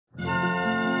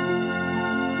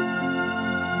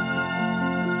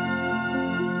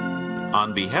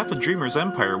On behalf of Dreamers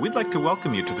Empire, we'd like to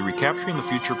welcome you to the Recapturing the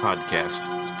Future podcast.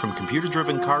 From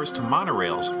computer-driven cars to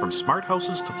monorails, from smart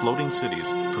houses to floating cities,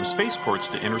 from spaceports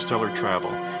to interstellar travel,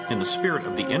 in the spirit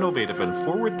of the innovative and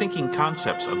forward-thinking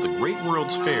concepts of the Great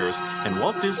World's Fairs and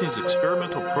Walt Disney's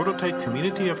experimental prototype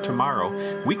Community of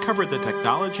Tomorrow, we cover the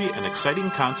technology and exciting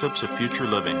concepts of future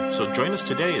living. So join us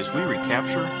today as we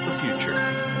recapture the future.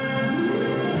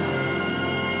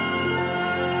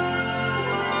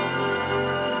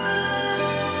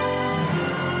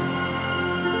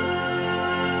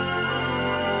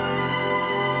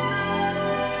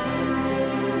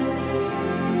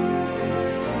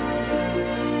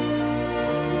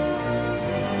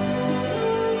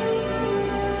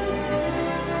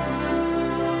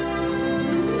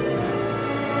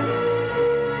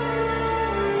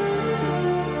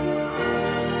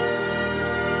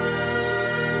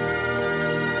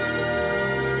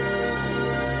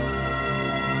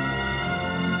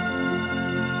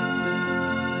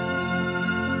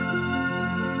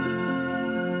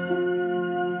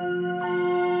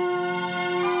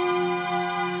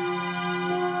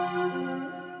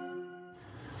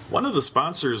 One of the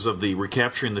sponsors of the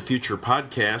Recapturing the Future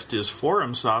podcast is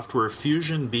forum software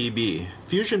FusionBB.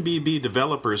 FusionBB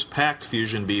developers packed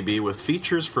FusionBB with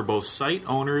features for both site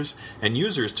owners and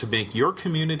users to make your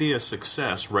community a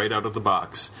success right out of the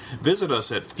box. Visit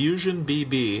us at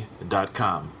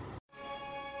FusionBB.com.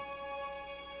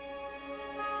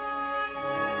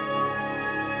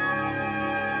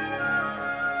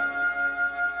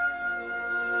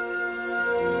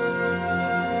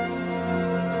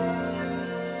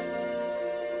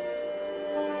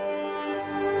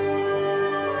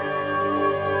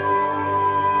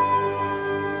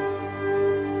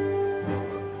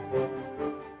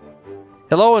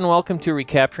 Hello and welcome to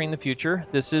Recapturing the Future.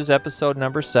 This is episode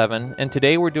number 7, and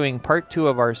today we're doing part 2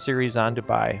 of our series on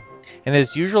Dubai. And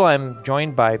as usual, I'm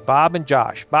joined by Bob and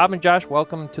Josh. Bob and Josh,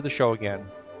 welcome to the show again.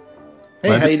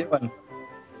 Hey, how you doing?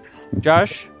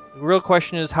 Josh, the real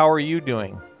question is, how are you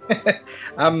doing?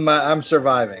 I'm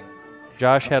surviving.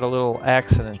 Josh had a little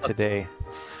accident today.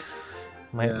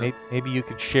 Maybe you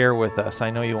could share with us. I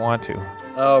know you want to.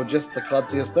 Oh, just the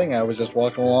klutziest thing. I was just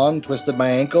walking along, twisted my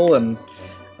ankle, and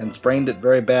sprained it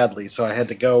very badly. So I had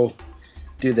to go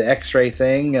do the x-ray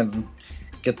thing and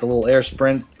get the little air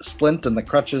splint and the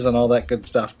crutches and all that good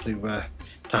stuff to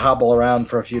hobble around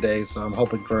for a few days. So I'm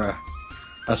hoping for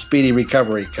a speedy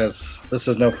recovery, because this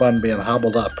is no fun being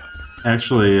hobbled up.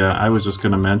 Actually, I was just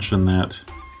going to mention that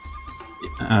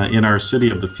in our city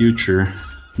of the future,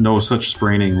 no such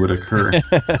spraining would occur.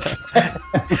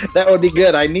 That would be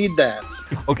good. I need that.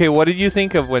 Okay, what did you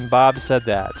think of when Bob said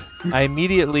that? I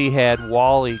immediately had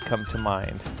WALL-E come to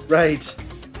mind. Right.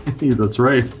 That's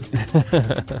right.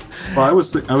 Well, I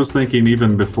was thinking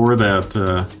even before that.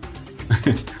 I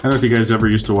don't know if you guys ever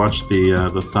used to watch the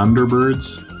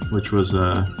Thunderbirds, which was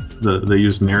they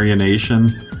used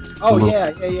marionation. Oh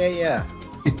yeah.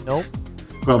 Nope.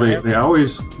 Well, they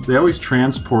always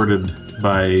transported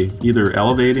by either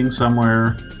elevating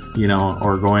somewhere,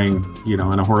 or going, in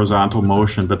a horizontal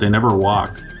motion, but they never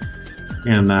walked.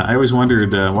 And I always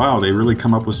wondered, wow, they really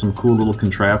come up with some cool little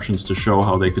contraptions to show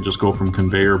how they could just go from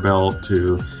conveyor belt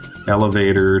to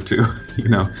elevator to,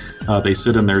 they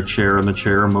sit in their chair and the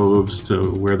chair moves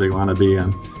to where they want to be.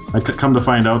 And I come to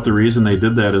find out the reason they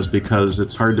did that is because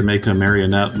it's hard to make a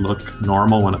marionette look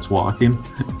normal when it's walking.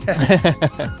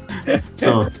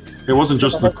 So it wasn't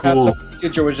just the cool... The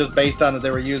future was just based on that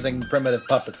they were using primitive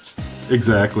puppets.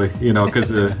 Exactly, because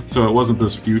so it wasn't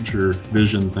this future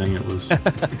vision thing. It was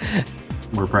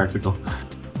more practical.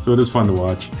 So it is fun to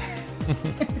watch.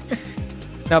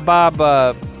 Now, Bob,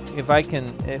 if I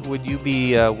can, would you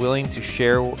be willing to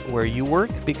share where you work?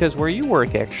 Because where you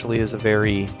work actually is a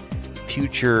very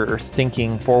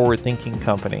future-thinking, forward-thinking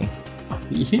company.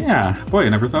 Yeah. Boy, I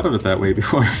never thought of it that way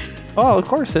before. Oh, of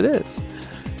course it is.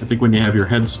 I think when you have your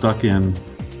head stuck in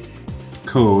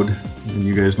code, and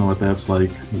you guys know what that's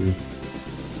like, you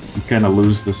kind of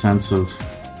lose the sense of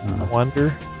wonder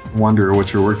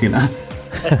what you're working on.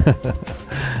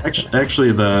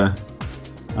 Actually,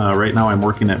 right now I'm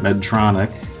working at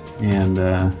Medtronic, and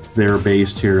they're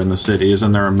based here in the cities,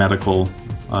 and they're a medical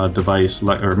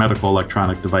medical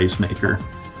electronic device maker.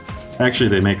 Actually,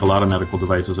 they make a lot of medical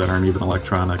devices that aren't even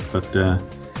electronic, but the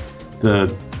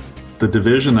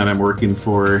division that I'm working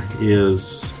for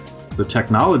is the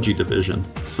technology division,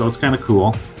 so it's kind of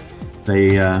cool.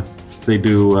 They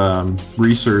do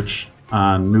research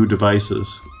on new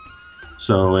devices.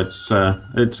 So it's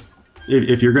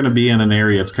if you're going to be in an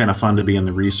area, it's kind of fun to be in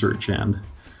the research end.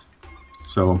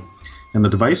 So, and the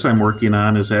device I'm working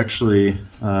on is actually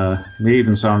may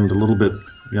even sound a little bit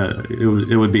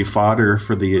it would be fodder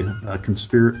for the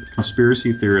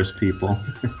conspiracy theorist people.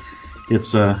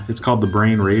 It's called the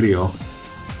Brain Radio,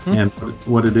 and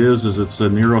what it is it's a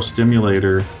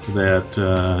neurostimulator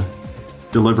that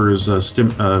delivers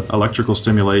electrical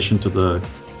stimulation to the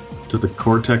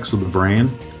cortex of the brain,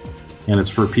 and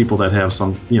it's for people that have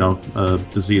some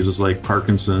diseases like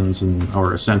Parkinson's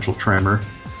or essential tremor.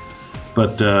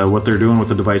 But what they're doing with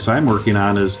the device I'm working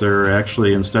on is they're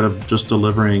actually, instead of just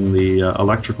delivering the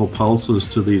electrical pulses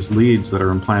to these leads that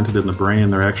are implanted in the brain,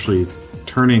 they're actually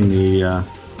turning the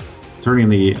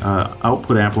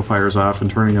output amplifiers off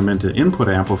and turning them into input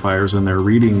amplifiers, and they're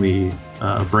reading the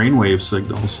brainwave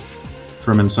signals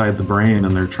from inside the brain,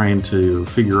 and they're trying to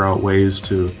figure out ways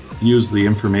to use the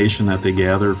information that they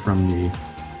gather from the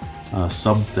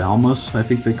subthalamus, I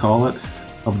think they call it,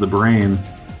 of the brain,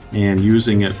 and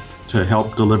using it to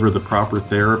help deliver the proper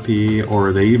therapy,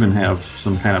 or they even have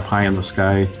some kind of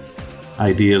pie-in-the-sky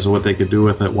ideas of what they could do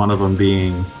with it, one of them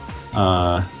being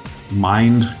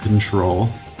mind control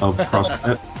of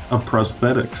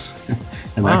prosthetics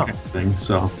and that kind of thing.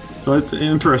 So it's an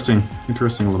interesting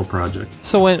little project.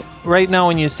 So right now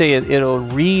when you say it'll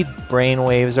read brain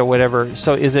waves or whatever,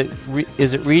 so is it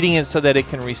reading it so that it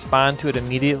can respond to it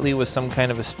immediately with some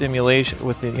kind of a stimulation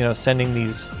with sending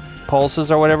these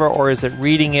pulses or whatever, or is it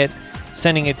reading it,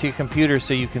 sending it to your computer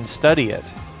so you can study it?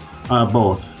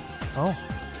 Both. Oh.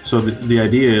 So the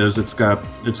idea is it's got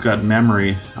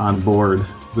memory on board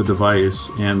the device,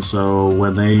 and so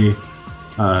when they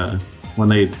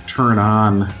turn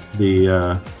on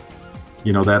the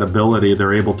that ability,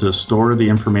 they're able to store the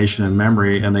information in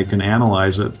memory, and they can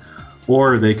analyze it,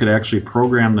 or they could actually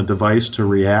program the device to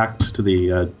react to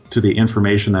the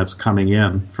information that's coming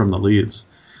in from the leads.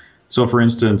 So, for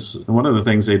instance, one of the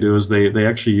things they do is they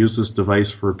actually use this device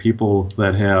for people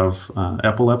that have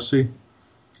epilepsy,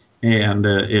 and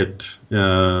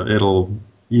it'll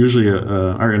usually,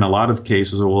 or in a lot of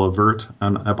cases, it will avert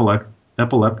an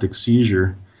epileptic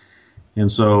seizure. And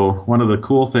so, one of the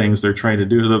cool things they're trying to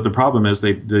do, the problem is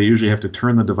they usually have to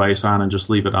turn the device on and just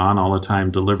leave it on all the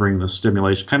time, delivering the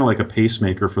stimulation, kind of like a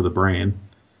pacemaker for the brain.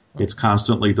 It's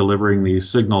constantly delivering these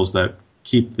signals that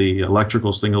keep the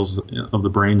electrical signals of the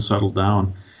brain settled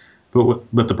down.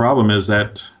 But the problem is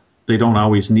that they don't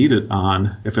always need it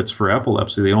on if it's for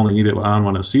epilepsy. They only need it on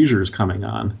when a seizure is coming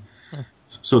on.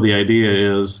 So the idea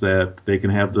is that they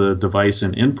can have the device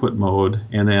in input mode,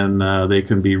 and then they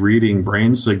can be reading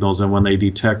brain signals, and when they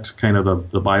detect kind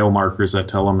of the biomarkers that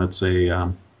tell them it's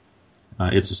a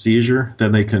seizure,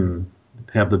 then they can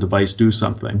have the device do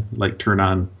something, like turn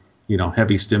on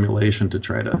heavy stimulation to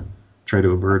try to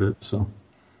avert it. So,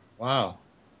 wow,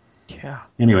 yeah.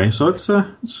 Anyway, so it's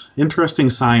interesting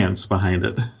science behind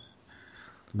it.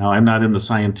 Now, I'm not in the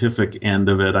scientific end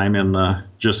of it. I'm in the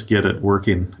just get it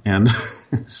working end.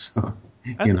 So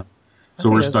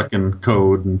we're stuck in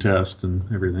code and test and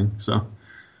everything. So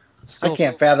I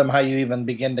can't fathom how you even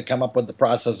begin to come up with the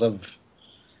process of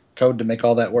code to make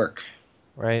all that work.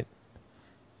 Right.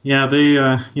 Yeah,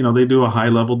 they do a high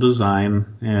level design,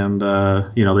 and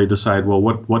they decide, well,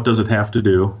 what does it have to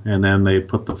do, and then they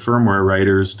put the firmware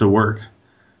writers to work.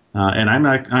 And I'm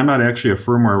not actually a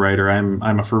firmware writer. I'm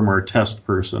a firmware test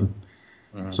person.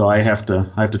 Mm-hmm. So I have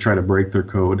to try to break their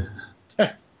code.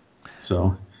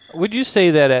 So would you say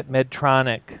that at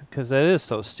Medtronic, because that is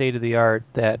so state of the art,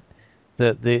 that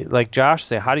the like Josh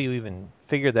said, how do you even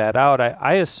figure that out?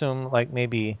 I assume like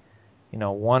maybe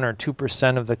 1 or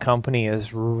 2% of the company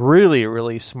is really,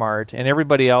 really smart, and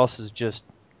everybody else is just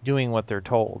doing what they're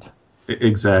told.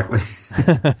 Exactly.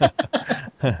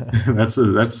 That's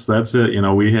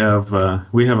it. We have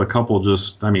a couple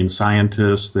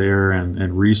scientists there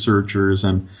and researchers,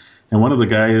 and one of the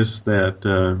guys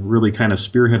that really kind of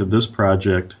spearheaded this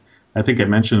project, I think I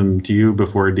mentioned to you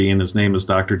before, Dean, his name is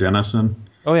Dr. Dennison.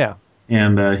 Oh yeah.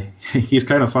 And he's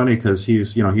kind of funny because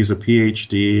he's a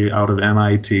PhD out of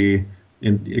MIT,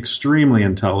 extremely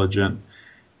intelligent.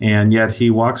 And yet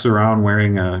he walks around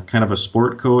wearing a kind of a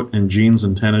sport coat and jeans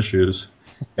and tennis shoes,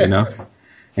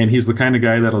 And he's the kind of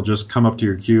guy that'll just come up to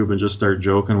your cube and just start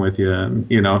joking with you, and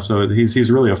so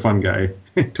he's really a fun guy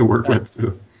to work with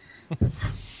too.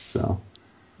 So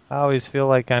I always feel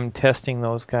like I'm testing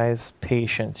those guys'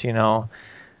 patience. I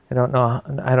don't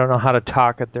know how to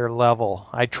talk at their level.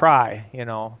 I try,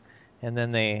 and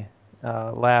then they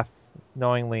laugh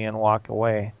knowingly and walk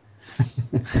away.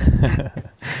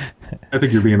 I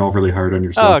think you're being overly hard on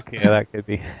yourself. Okay, that could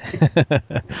be.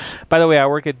 By the way, I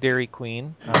work at Dairy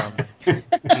Queen.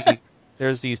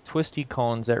 There's these twisty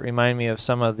cones that remind me of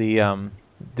some of the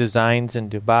designs in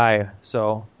Dubai.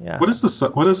 So yeah. What is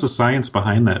the science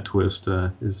behind that twist?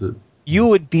 Is it? You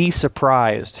would be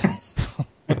surprised.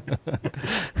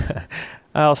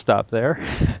 I'll stop there.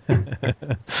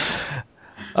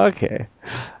 Okay.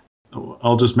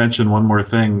 I'll just mention one more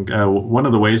thing. One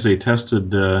of the ways they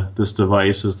tested this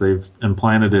device is they've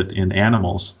implanted it in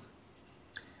animals,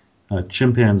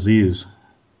 chimpanzees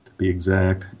to be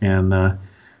exact. And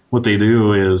what they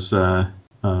do is they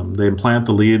implant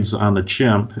the leads on the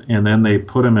chimp, and then they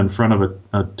put him in front of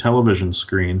a television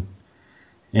screen.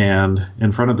 And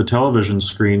in front of the television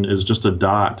screen is just a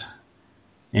dot.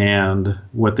 And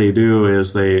what they do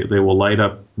is they will light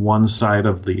up one side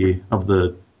of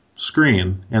the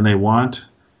screen, and they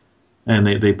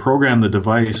program the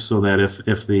device so that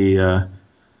if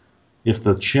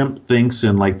the chimp thinks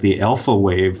in like the alpha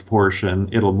wave portion,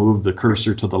 it'll move the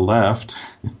cursor to the left.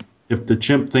 If the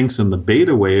chimp thinks in the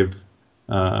beta wave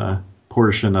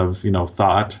portion of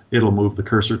thought, it'll move the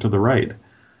cursor to the right.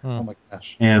 Oh my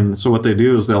gosh. And so what they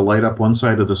do is they'll light up one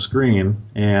side of the screen,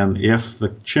 and if the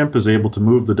chimp is able to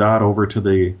move the dot over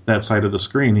to that side of the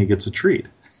screen, he gets a treat.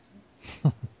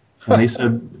 And they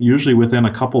said usually within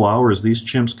a couple hours, these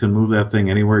chimps can move that thing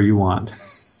anywhere you want.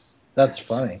 That's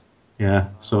funny. Yeah,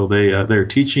 so they're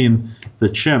teaching the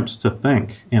chimps to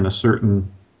think in a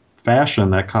certain fashion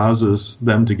that causes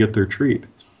them to get their treat.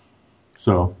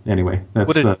 So anyway,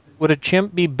 that's... Would a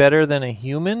chimp be better than a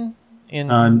human?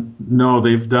 No,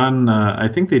 they've done... I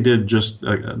think they did just...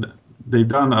 they've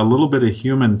done a little bit of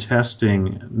human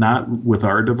testing, not with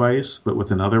our device, but with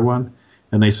another one.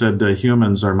 And they said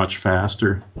humans are much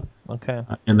faster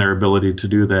in their ability to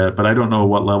do that. But I don't know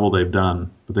what level they've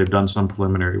done. But they've done some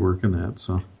preliminary work in that.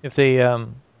 So if they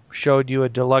showed you a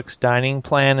deluxe dining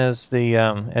plan as the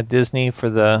at Disney for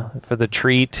the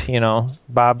treat,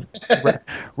 Bob,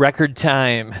 record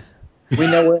time. We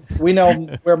know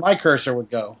where my cursor would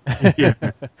go. Yeah.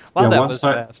 Well, that was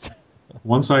fast.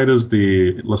 One side is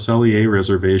the Le Cellier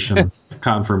reservation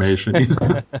confirmation.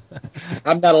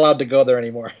 I'm not allowed to go there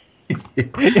anymore.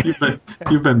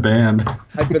 You've been banned.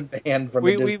 I've been banned from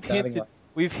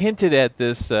we've hinted at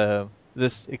this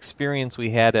this experience we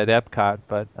had at Epcot,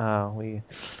 but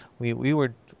we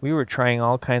were trying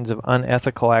all kinds of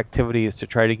unethical activities to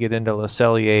try to get into Le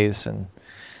Cellier's. And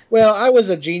well, I was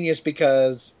a genius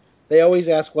because they always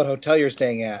ask what hotel you're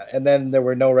staying at, and then there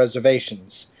were no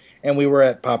reservations, and we were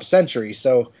at Pop Century.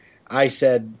 So I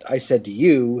said to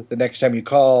you, the next time you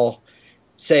call,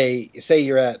 say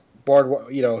you're at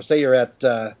say you're at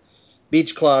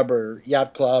Beach Club or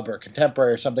Yacht Club or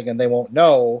Contemporary or something, and they won't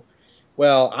know.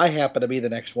 Well, I happen to be the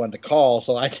next one to call,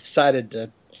 so I decided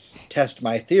to test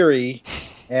my theory,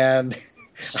 and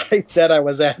I said I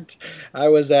was at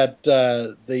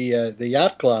the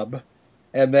Yacht Club,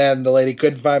 and then the lady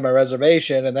couldn't find my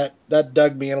reservation, and that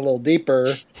dug me in a little deeper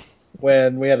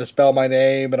when we had to spell my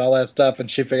name and all that stuff, and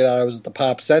she figured out I was at the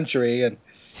Pop Century, and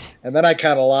then I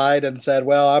kind of lied and said,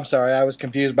 well, I'm sorry, I was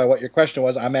confused by what your question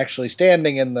was. I'm actually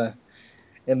standing in the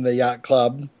Yacht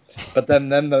Club. But then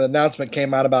the announcement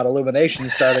came out about Illumination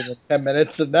starting in 10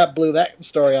 minutes, and that blew that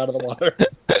story out of the water.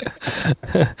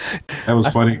 That was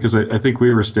funny because I think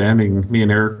me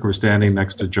and Eric were standing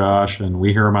next to Josh, and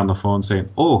we hear him on the phone saying,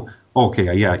 oh,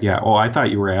 okay, yeah. Oh, I thought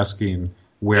you were asking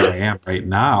where I am right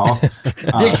now.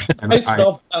 Dig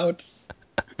myself out.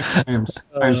 I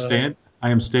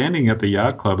am standing at the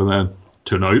Yacht Club, and then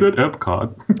tonight at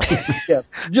Epcot. Yeah,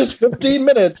 just 15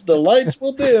 minutes. The lights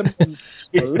will dim.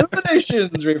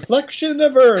 Illuminations, reflection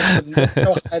of Earth. And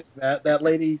that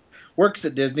lady works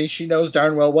at Disney. She knows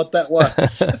darn well what that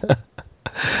was.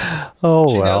 Oh,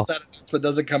 she well. knows that announcement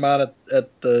doesn't come out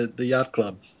at the Yacht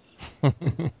Club.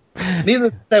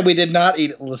 Needless to say, we did not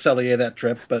eat at Le Cellier that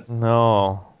trip, but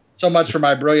no. So much for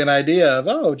my brilliant idea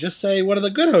of, just say one of the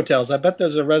good hotels. I bet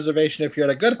there's a reservation if you're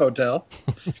at a good hotel.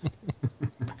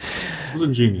 It was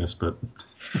ingenious, but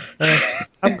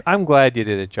I'm glad you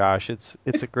did it, Josh. It's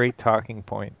a great talking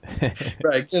point.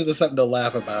 Right, gives us something to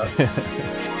laugh about.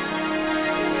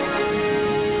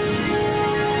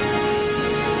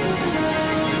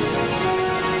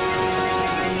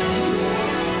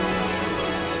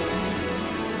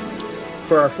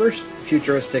 For our first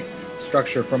futuristic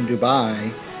structure from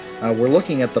Dubai, we're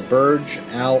looking at the Burj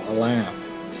Al Alam,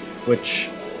 which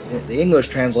the English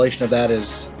translation of that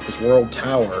is World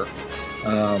Tower,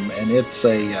 and it's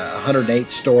a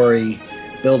 108-story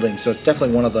building, so it's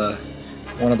definitely one of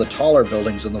the taller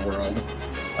buildings in the world.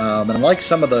 And like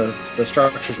some of the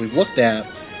structures we've looked at,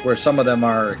 where some of them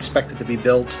are expected to be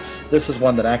built, this is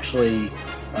one that actually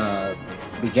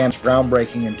began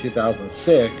groundbreaking in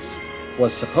 2006,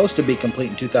 was supposed to be complete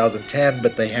in 2010,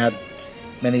 but they had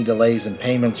many delays in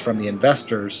payments from the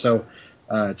investors, so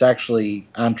it's actually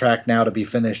on track now to be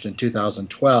finished in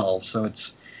 2012. So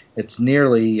it's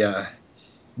nearly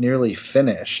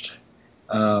finished.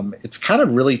 It's kind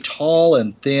of really tall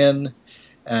and thin,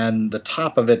 and the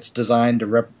top of it's designed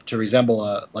to resemble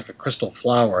a crystal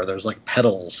flower. There's like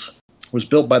petals. It was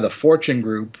built by the Fortune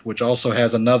Group, which also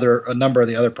has a number of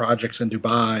the other projects in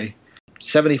Dubai.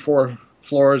 74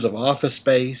 floors of office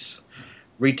space,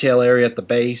 retail area at the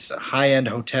base, a high-end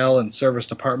hotel and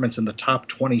serviced apartments in the top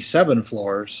 27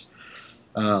 floors.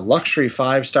 Luxury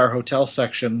 5-star hotel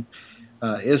section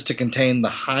is to contain the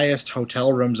highest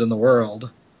hotel rooms in the world.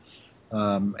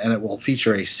 And it will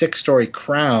feature a 6-story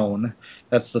crown.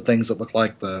 That's the things that look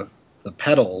like the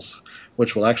petals,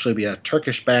 which will actually be a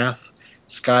Turkish bath,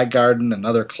 sky garden, and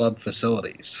other club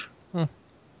facilities.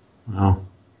 Wow.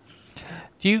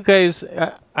 Do you guys,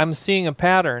 I'm seeing a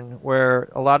pattern where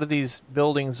a lot of these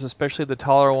buildings, especially the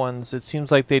taller ones, it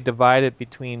seems like they divide it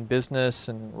between business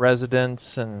and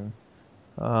residence and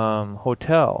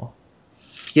hotel.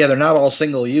 Yeah, they're not all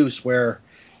single use, where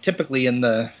typically in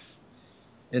the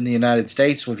United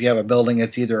States, if you have a building,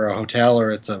 it's either a hotel or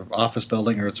it's an office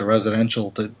building or it's a residential.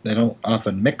 They don't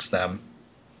often mix them.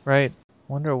 Right.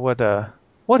 Wonder what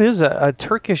is a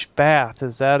Turkish bath?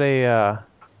 Is that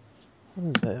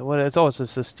what is it?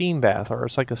 It's a steam bath, or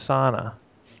it's like a sauna.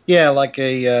 Yeah, like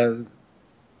exactly,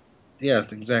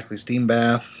 steam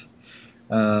bath,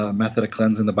 method of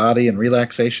cleansing the body and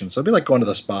relaxation. So it'd be like going to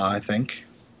the spa, I think.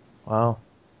 Wow.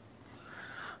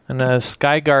 And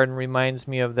Sky Garden reminds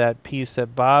me of that piece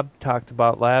that Bob talked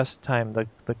about last time,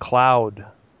 the cloud.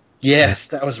 Yes,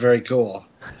 that was very cool.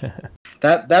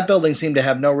 That building seemed to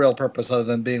have no real purpose other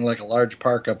than being like a large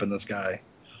park up in the sky.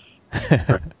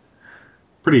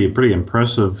 Pretty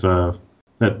impressive.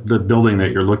 That the building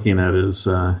that you're looking at is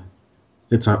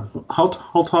how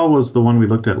tall was the one we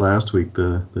looked at last week?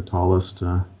 The tallest.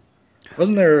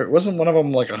 Wasn't one of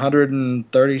them like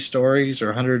 130 stories or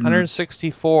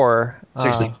 164?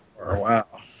 64. Wow.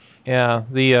 Yeah,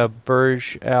 the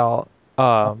Burj Dubai.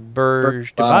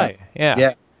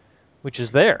 Yeah. Which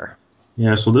is there.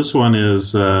 Yeah, so this one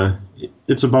is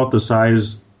it's about the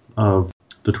size of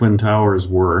the Twin Towers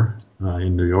were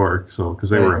in New York. So because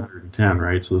they were 110,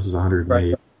 right? So this is 108.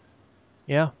 Right.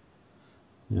 Yeah.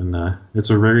 And it's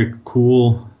a very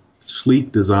cool,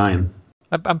 sleek design.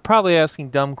 I'm probably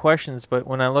asking dumb questions, but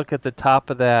when I look at the top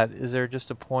of that, is there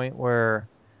just a point where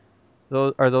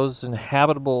those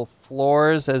inhabitable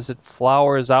floors as it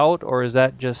flowers out, or is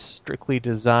that just strictly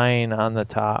design on the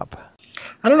top?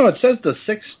 I don't know. It says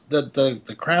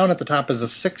the crown at the top is a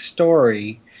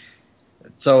 6-story,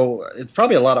 so it's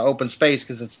probably a lot of open space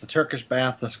because it's the Turkish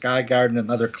bath, the sky garden,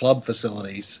 and other club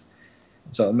facilities.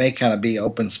 So it may kind of be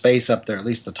open space up there, at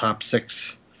least the top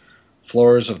 6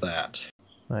 floors of that.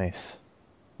 Nice.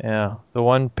 Yeah, the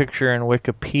one picture in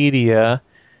Wikipedia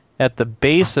at the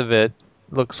base of it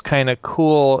looks kind of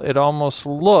cool. It almost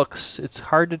looks, it's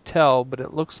hard to tell, but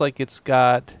it looks like it's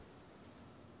got,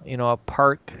 a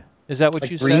park. Is that what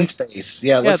like you green said? Space.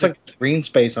 Yeah, it looks like green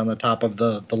space on the top of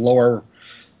the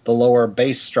lower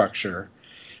base structure.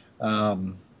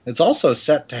 It's also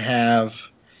set to have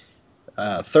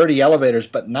 30 elevators,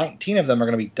 but 19 of them are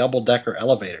going to be double-decker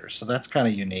elevators, so that's kind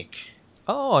of unique.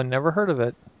 Oh, I never heard of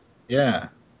it. Yeah.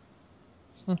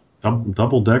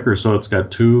 Double-decker, so it's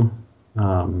got 2,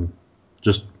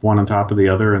 just one on top of the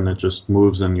other, and it just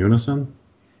moves in unison?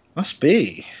 Must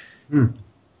be.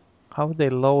 How would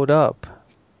they load up?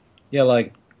 Yeah,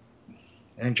 like,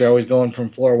 aren't you always going from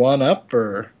floor 1 up,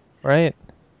 or? Right.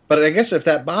 But I guess if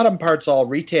that bottom part's all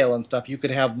retail and stuff, you could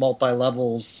have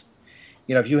multi-levels.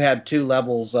 If you had 2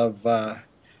 levels of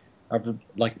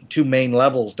like 2 main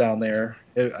levels down there,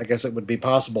 I guess it would be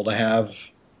possible to have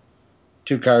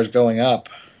 2 cars going up.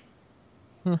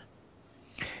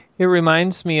 It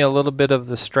reminds me a little bit of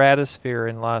the Stratosphere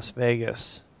in Las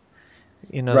Vegas.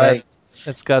 Right.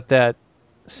 It's got that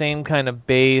same kind of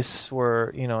base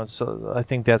where, so I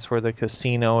think that's where the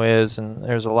casino is, and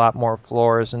there's a lot more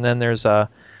floors. And then there's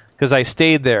because I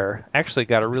stayed there, actually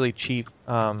got a really cheap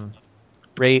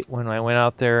rate when I went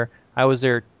out there. I was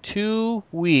there 2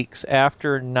 weeks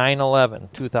after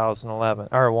 9/11, 2011,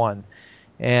 or 1.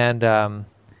 And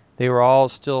they were all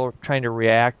still trying to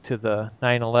react to the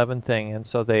 9/11 thing. And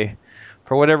so they,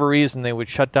 for whatever reason, they would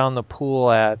shut down the pool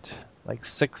at like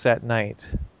 6 at night.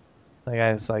 The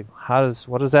guy's like,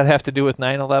 what does that have to do with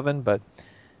 9/11? But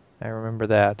I remember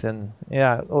that. And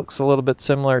yeah, it looks a little bit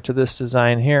similar to this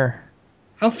design here.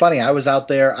 How funny. I was out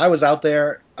there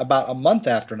about a month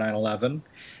after 9/11,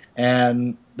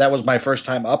 and that was my first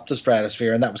time up the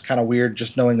Stratosphere, and that was kind of weird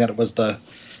just knowing that it was the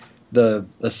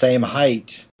same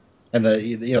height, and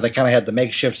they kind of had the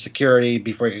makeshift security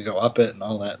before you could go up it and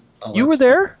all that. You were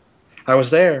there? I was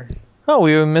there. Oh,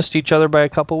 we missed each other by a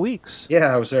couple weeks.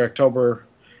 Yeah, I was there October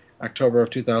of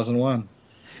 2001.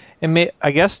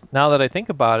 I guess now that I think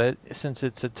about it, since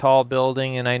it's a tall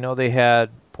building, and I know they had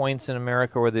points in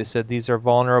America where they said these are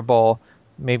vulnerable,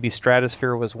 maybe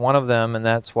Stratosphere was one of them, and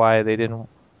that's why they didn't,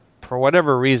 for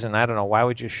whatever reason, I don't know, why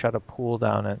would you shut a pool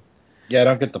down at... Yeah, I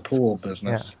don't get the pool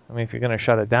business. Yeah, I mean, if you're going to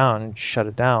shut it down, shut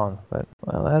it down. But,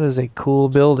 well, that is a cool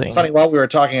building. Funny, while we were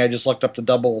talking, I just looked up the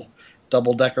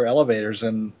double-decker elevators,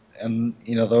 and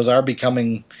those are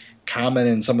becoming common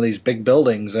in some of these big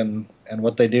buildings, and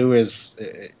what they do is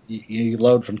you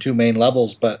load from 2 main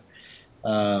levels, but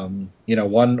one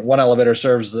elevator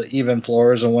serves the even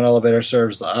floors and one elevator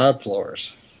serves the odd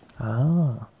floors.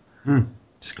 Oh.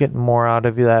 Just getting more out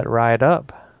of that ride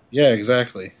up. Yeah,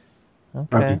 exactly.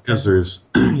 Okay. Because there's,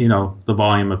 the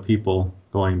volume of people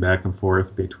going back and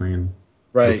forth between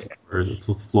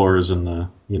the floors and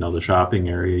the shopping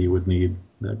area, you would need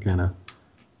that kind of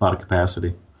lot of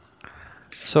capacity.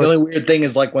 So the only weird thing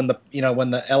is like when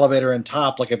the elevator in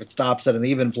top, like if it stops at an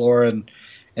even floor and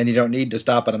you don't need to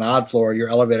stop at an odd floor, your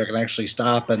elevator can actually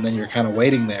stop and then you're kind of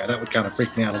waiting there. That would kind of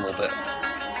freak me out a little bit.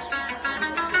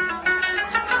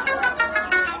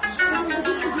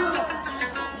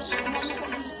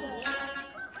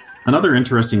 Another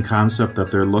interesting concept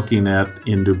that they're looking at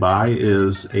in Dubai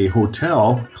is a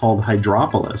hotel called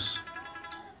Hydropolis.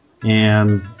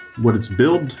 And what it's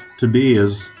billed to be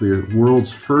is the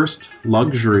world's first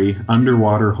luxury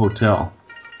underwater hotel.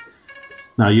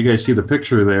 Now, you guys see the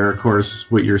picture there. Of course,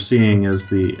 what you're seeing is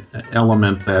the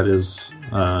element that is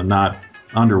not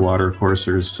underwater. Of course,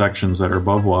 there's sections that are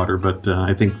above water, but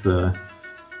I think the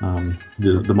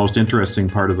most interesting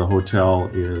part of the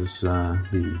hotel is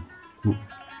the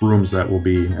rooms that will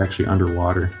be actually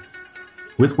underwater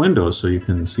with windows, so you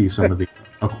can see some of the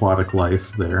aquatic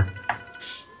life there.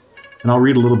 And I'll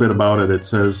read a little bit about it. It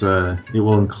says it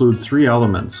will include 3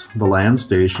 elements: the land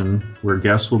station, where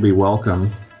guests will be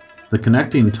welcome, the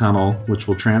connecting tunnel, which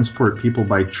will transport people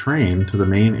by train to the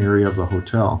main area of the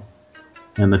hotel,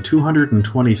 and the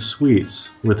 220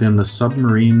 suites within the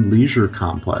submarine leisure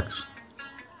complex.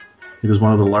 It is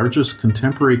one of the largest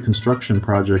contemporary construction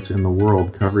projects in the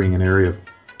world, covering an area of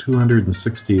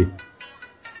 260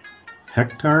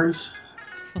 hectares.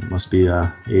 It must be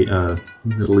a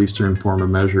Middle Eastern form of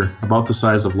measure, about the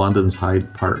size of London's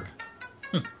Hyde Park.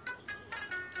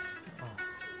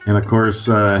 And of course,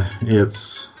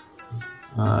 it's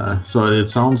so it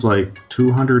sounds like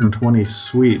 220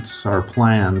 suites are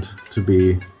planned to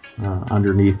be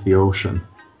underneath the ocean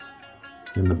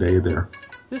in the bay there.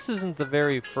 This isn't the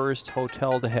very first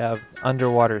hotel to have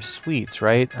underwater suites,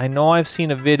 right? I know I've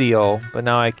seen a video, but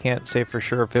now I can't say for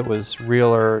sure if it was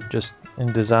real or just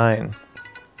in design.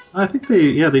 I think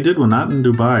they did one, not in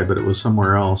Dubai, but it was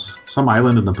somewhere else. Some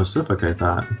island in the Pacific, I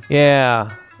thought.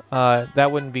 Yeah,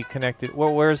 that wouldn't be connected.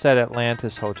 Well, where's that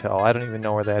Atlantis hotel? I don't even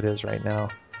know where that is right now.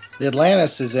 The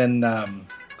Atlantis is in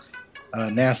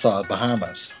Nassau,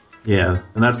 Bahamas. Yeah,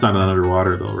 and that's not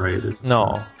underwater though, right? It's,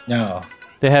 no. No.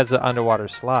 It has an underwater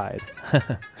slide.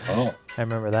 Oh. I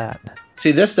remember that.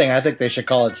 See, this thing, I think they should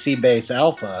call it Seabase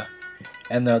Alpha,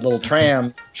 and the little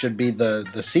tram should be the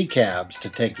sea cabs to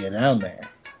take you down there.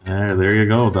 There you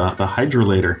go, the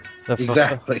hydrolator.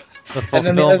 Exactly. The and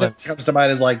then the other thing that comes to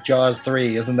mind is like Jaws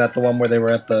 3. Isn't that the one where they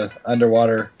were at the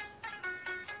underwater,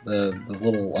 the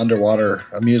little underwater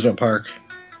amusement park?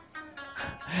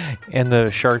 And the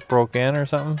shark broke in or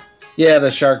something? Yeah, the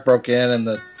shark broke in, and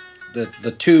the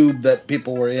tube that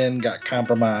people were in got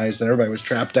compromised, and everybody was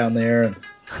trapped down there. And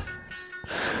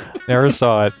never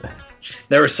saw it.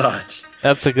 Never saw it.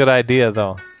 That's a good idea,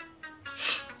 though.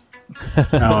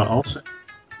 Now,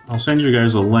 I'll send you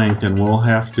guys a link, and we'll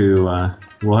have to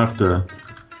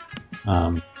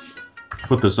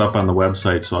put this up on the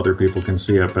website so other people can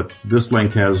see it. But this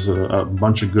link has a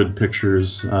bunch of good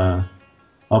pictures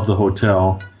of the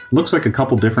hotel. Looks like a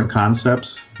couple different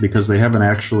concepts because they haven't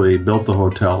actually built the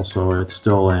hotel, so it's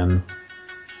still in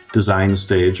design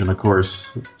stage. And of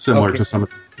course, similar to some of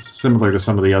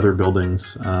the other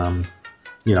buildings, the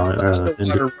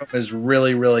underwater room is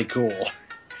really, really cool.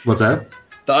 What's that?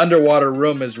 The underwater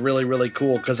room is really, really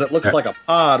cool because it looks like a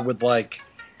pod with like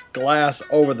glass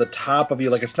over the top of you.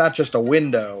 Like it's not just a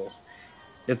window;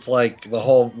 it's like the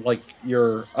whole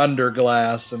you're under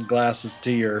glass and glasses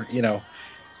to your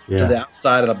to the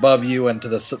outside and above you and to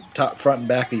the top, front, and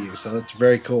back of you. So that's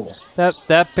very cool.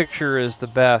 That picture is the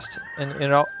best, and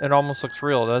it almost looks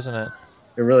real, doesn't it?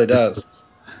 It really does.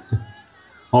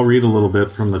 I'll read a little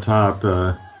bit from the top.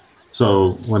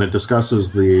 So when it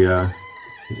discusses the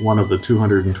one of the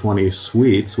 220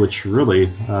 suites, which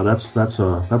really that's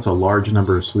a large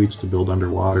number of suites to build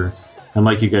underwater, and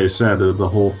like you guys said, the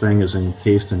whole thing is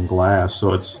encased in glass,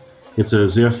 so it's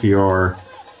as if you're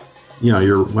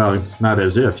you're not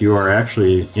as if you are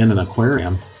actually in an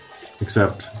aquarium,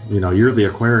 except you're the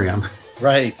aquarium.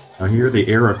 Right. You're the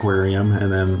air aquarium,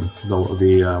 and then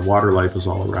the water life is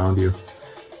all around you.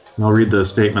 And I'll read the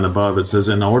statement above. It says,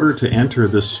 in order to enter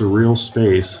this surreal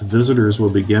space, visitors will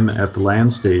begin at the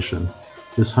land station.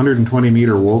 This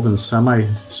 120-meter woven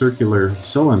semicircular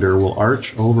cylinder will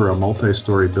arch over a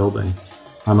multi-story building.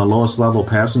 On the lowest level,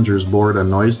 passengers board a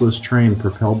noiseless train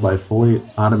propelled by fully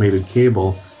automated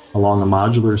cable along a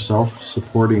modular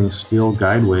self-supporting steel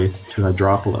guideway to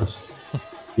Hydropolis.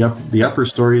 The upper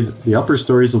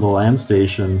stories of the land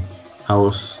station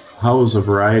house a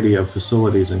variety of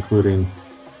facilities, including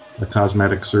a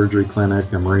cosmetic surgery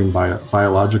clinic, a marine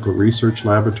biological research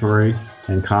laboratory,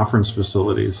 and conference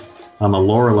facilities. On the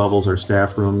lower levels are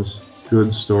staff rooms,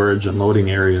 goods storage and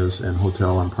loading areas, and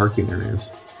hotel and parking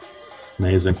areas.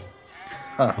 Amazing.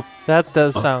 Huh. That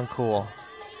does sound cool.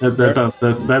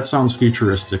 That sounds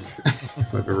futuristic.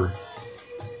 If I've ever.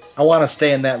 I want to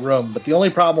stay in that room, but the only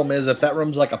problem is if that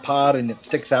room's like a pod and it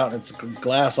sticks out and it's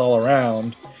glass all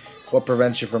around, what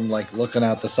prevents you from looking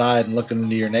out the side and looking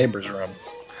into your neighbor's room?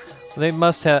 They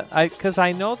must have, because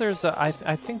I know there's I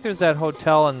think there's that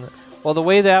hotel, and well, the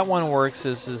way that one works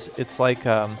is it's like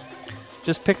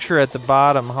just picture at the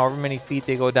bottom, however many feet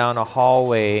they go down a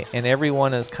hallway, and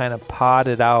everyone is kind of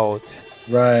potted out.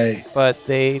 Right. But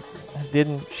they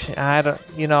didn't.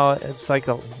 It's like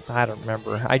I don't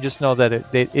remember. I just know that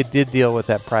it did deal with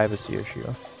that privacy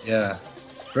issue. Yeah.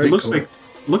 Very cool.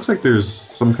 Looks like there's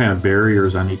some kind of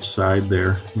barriers on each side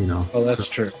there. Oh, that's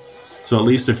true. So at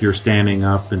least if you're standing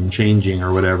up and changing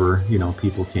or whatever,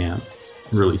 people can't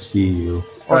really see you.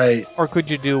 Right. Or could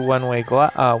you do one-way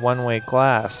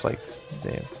glass like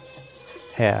they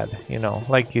had?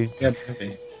 Like you. Yeah,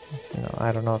 maybe.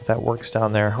 I don't know if that works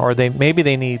down there. Or maybe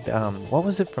they need what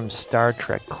was it from Star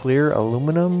Trek? Clear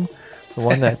aluminum, the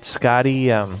one that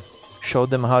Scotty showed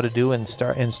them how to do in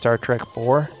Star Trek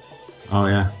 4. Oh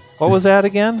yeah. What was that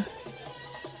again?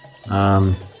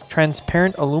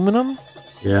 Transparent aluminum.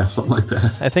 Yeah, something like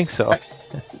that. I think so. It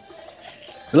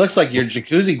looks like your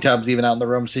jacuzzi tub's even out in the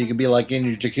room, so you could be in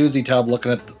your jacuzzi tub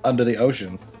looking under the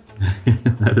ocean.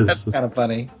 That's kind of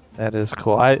funny. That is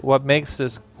cool. What makes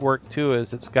this work too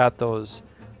is it's got those,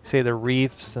 say, the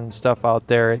reefs and stuff out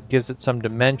there. It gives it some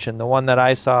dimension. The one that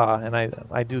I saw, and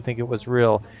I do think it was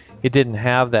real, it didn't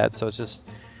have that. So it's just,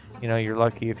 you're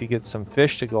lucky if you get some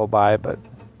fish to go by, but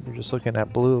you're just looking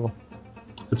at blue.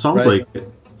 It sounds like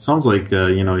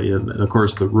of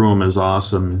course the room is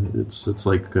awesome. It's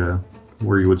like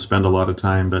where you would spend a lot of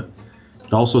time, but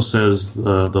it also says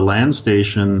the land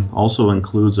station also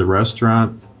includes a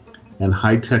restaurant and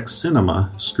high-tech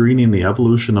cinema screening the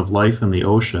evolution of life in the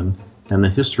ocean and the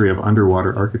history of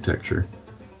underwater architecture.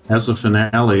 As a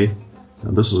finale,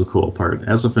 this is a cool part,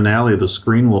 as a finale, the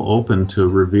screen will open to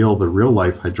reveal the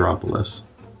real-life Hydropolis.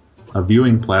 A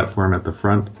viewing platform at the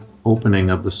front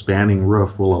opening of the spanning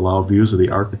roof will allow views of the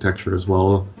architecture as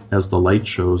well as the light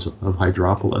shows of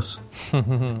Hydropolis.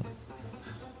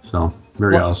 So,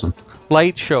 very awesome.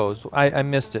 Light shows. I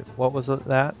missed it. What was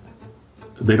that?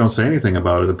 They don't say anything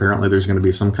about it. Apparently there's going to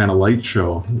be some kind of light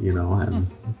show, and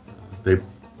they,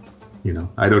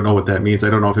 I don't know what that means. I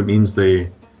don't know if it means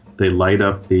they light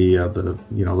up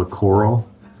the coral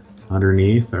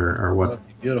underneath or what. That'd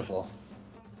be beautiful.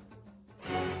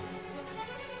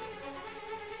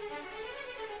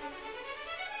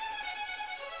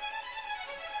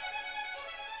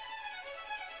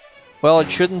 Well,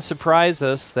 it shouldn't surprise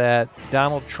us that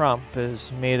Donald Trump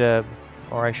has made a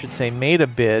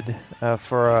bid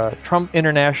for a Trump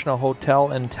International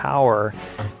Hotel and Tower,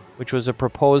 which was a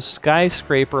proposed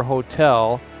skyscraper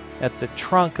hotel at the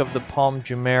trunk of the Palm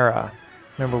Jumeirah.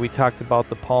 Remember, we talked about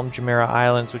the Palm Jumeirah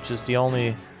Islands, which is the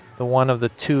one of the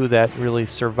two that really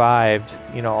survived,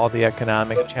 all the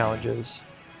economic challenges.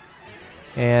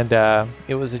 And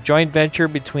it was a joint venture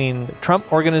between the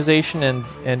Trump Organization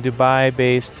and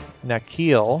Dubai-based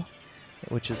Nakheel,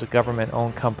 which is a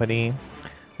government-owned company.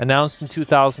 Announced in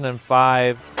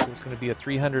 2005, it was going to be a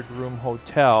 300-room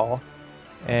hotel,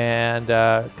 and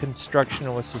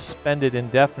construction was suspended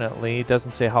indefinitely. It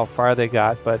doesn't say how far they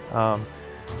got, but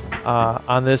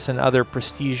on this and other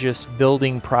prestigious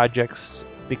building projects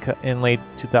in late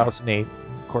 2008,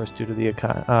 of course, due to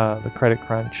the credit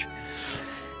crunch.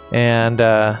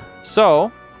 And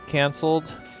so,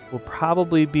 canceled, will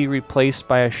probably be replaced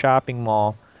by a shopping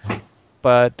mall.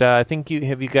 But I think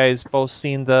have you guys both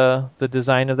seen the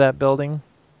design of that building?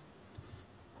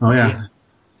 Oh, yeah.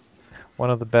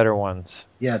 One of the better ones.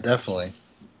 Yeah, definitely.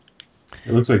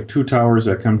 It looks like two towers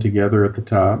that come together at the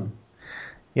top.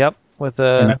 Yep,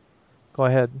 go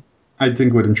ahead. I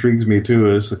think what intrigues me too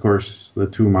is, of course, the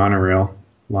 2 monorail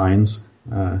lines.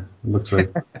 It looks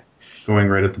like going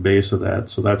right at the base of that,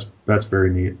 so that's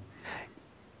very neat.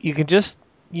 You can just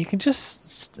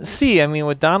see. I mean,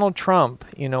 with Donald Trump,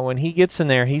 when he gets in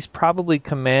there, he's probably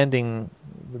commanding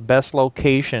the best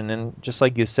location, and just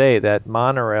like you say, that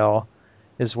monorail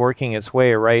is working its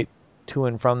way right to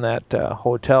and from that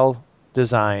hotel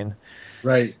design.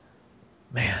 Right.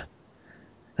 Man,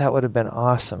 that would have been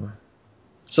awesome.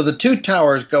 So the 2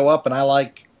 towers go up, and I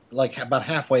like about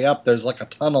halfway up, there's like a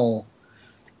tunnel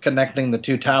connecting the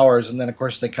 2 towers, and then of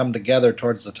course they come together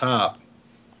towards the top.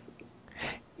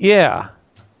 Yeah.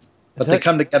 But they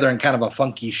come together in kind of a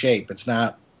funky shape. It's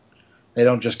not, they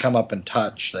don't just come up and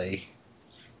touch. They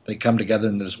come together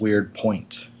in this weird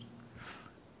point.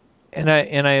 And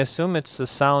I assume it's the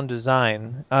sound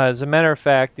design. As a matter of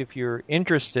fact, if you're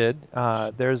interested,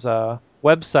 there's a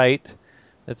website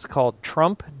that's called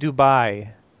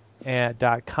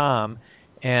TrumpDubai.com,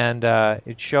 and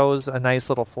it shows a nice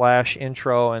little flash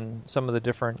intro and some of the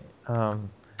different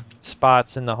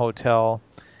spots in the hotel.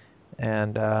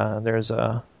 And there's,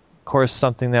 of course,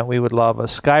 something that we would love, a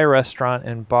Sky Restaurant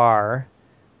and Bar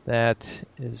that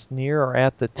is near or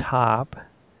at the top.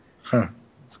 Huh.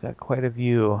 It's got quite a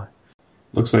view.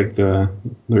 Looks like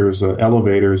there's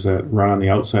elevators that run on the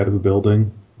outside of the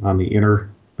building, on the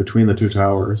between the 2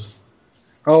 towers.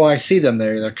 Oh, I see them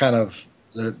there. They're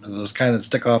those kind of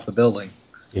stick off the building.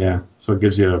 Yeah, so it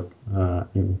gives you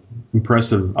an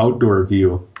impressive outdoor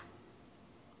view.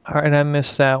 All right, I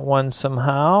missed that one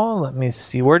somehow. Let me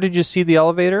see. Where did you see the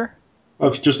elevator? Well,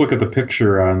 if you just look at the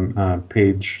picture on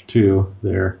page 2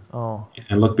 there, and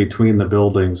look between the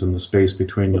buildings and the space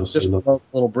between, you'll see a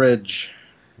little bridge.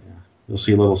 Yeah, you'll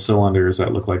see little cylinders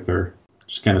that look like they're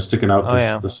just kind of sticking out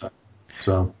the side.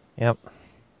 So, yep.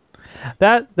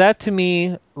 That to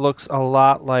me looks a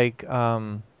lot like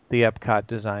the Epcot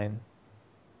design,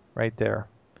 right there.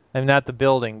 I'm not the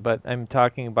building, but I'm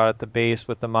talking about at the base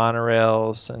with the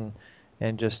monorails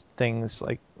and just things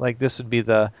like this would be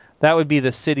the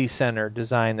city center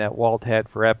design that Walt had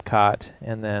for Epcot,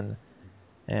 and the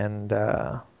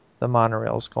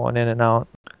monorails going in and out.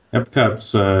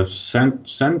 Epcot's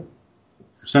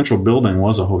central building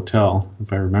was a hotel,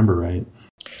 if I remember right.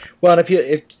 Well, if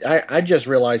I just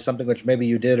realized something which maybe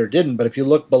you did or didn't, but if you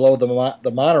look below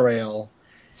the monorail,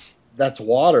 that's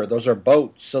water. Those are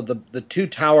boats. So the 2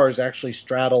 towers actually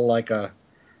straddle like a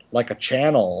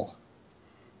channel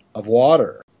of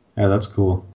water. Yeah, that's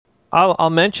cool. I'll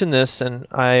mention this, and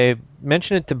I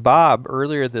mentioned it to Bob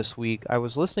earlier this week. I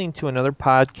was listening to another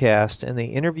podcast, and they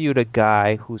interviewed a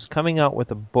guy who's coming out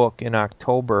with a book in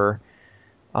October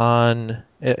on,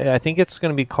 I think it's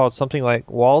going to be called something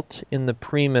like Walt in the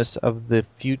Primus of the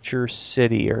Future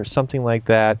City or something like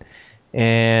that.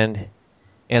 And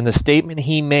the statement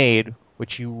he made,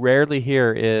 which you rarely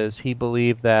hear, is he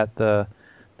believed that the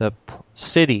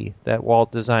city that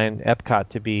Walt designed Epcot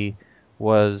to be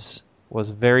was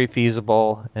very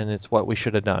feasible, and it's what we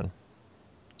should have done.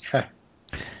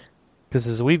 Because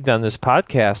as we've done this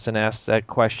podcast and asked that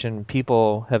question,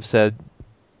 people have said,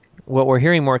 what we're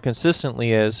hearing more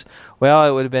consistently is, well,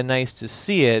 it would have been nice to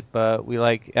see it, but we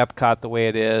like Epcot the way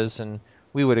it is, and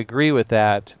we would agree with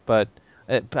that. But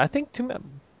I think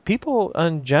people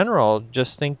in general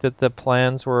just think that the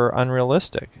plans were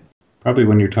unrealistic. Probably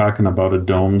when you're talking about a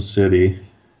dome city,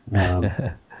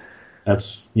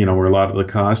 that's where a lot of the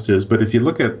cost is. But if you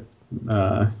look at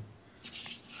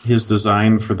his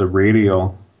design for the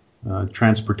radial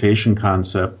transportation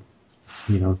concept,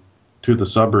 to the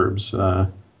suburbs,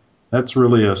 that's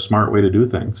really a smart way to do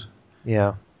things.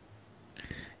 Yeah,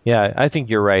 I think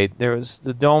you're right. There was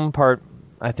the dome part.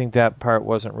 I think that part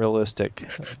wasn't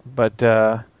realistic, but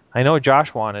I know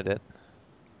Josh wanted it.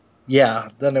 Yeah,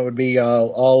 then it would be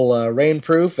all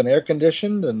rainproof and air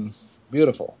conditioned and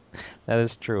beautiful. That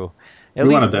is true. You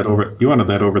wanted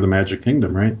that over the Magic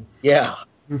Kingdom, right? Yeah,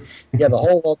 yeah. The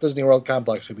whole Walt Disney World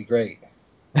complex would be great.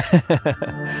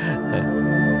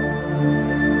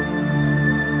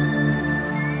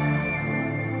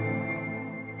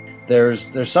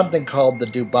 There's something called the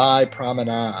Dubai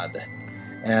Promenade,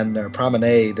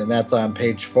 and that's on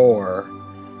page 4,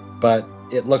 but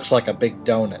it looks like a big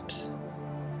donut.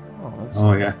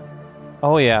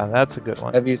 Oh yeah, that's a good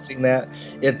one. Have you seen that?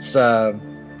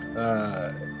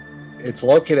 It's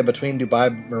located between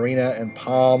Dubai Marina and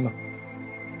Palm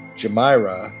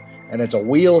Jumeirah, and it's a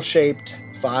wheel-shaped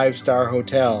 5-star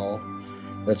hotel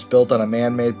that's built on a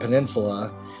man-made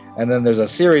peninsula, and then there's a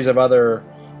series of other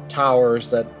towers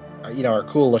that are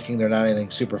cool looking. They're not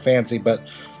anything super fancy, but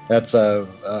that's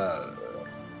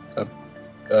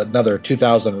another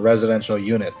 2,000 residential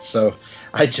units. So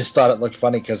I just thought it looked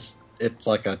funny because it's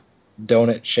like a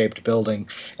donut-shaped building.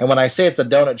 And when I say it's a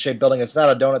donut-shaped building, it's not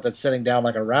a donut that's sitting down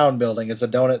like a round building. It's a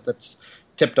donut that's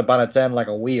tipped up on its end like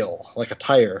a wheel, like a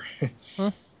tire.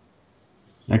 That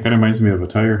kind of reminds me of a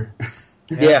tire.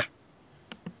 Yeah.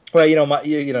 Well,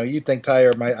 you think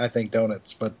tire, I think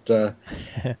donuts, but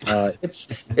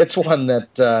it's one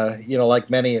that like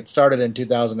many, it started in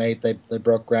 2008. They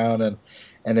broke ground, and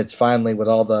it's finally, with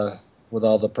all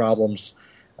the problems,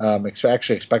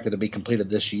 actually expected to be completed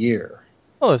this year.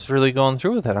 Oh, it's really going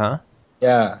through with it, huh?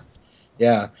 Yeah,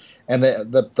 and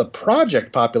the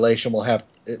project population will have.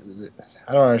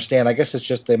 I don't understand. I guess it's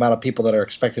just the amount of people that are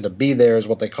expected to be there is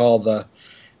what they call the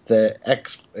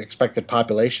expected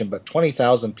population, but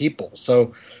 20,000 people.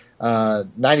 So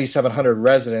 9,700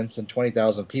 residents and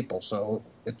 20,000 people. So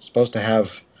it's supposed to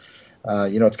have,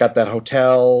 it's got that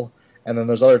hotel, and then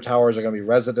those other towers are going to be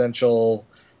residential,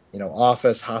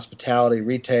 office, hospitality,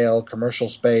 retail, commercial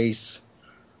space,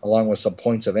 along with some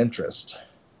points of interest.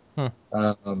 And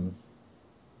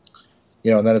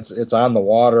then it's on the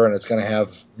water, and it's going to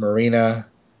have marina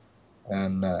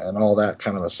and all that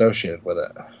kind of associated with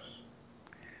it.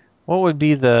 What would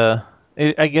be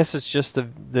I guess it's just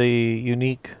the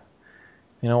unique,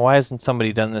 why hasn't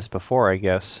somebody done this before, I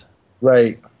guess?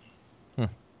 Right.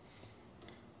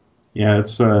 Yeah,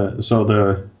 it's it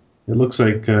looks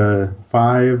like the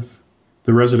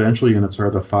residential units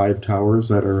are the 5 towers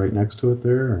that are right next to it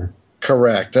there? Or?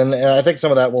 Correct. And I think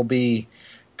some of that will be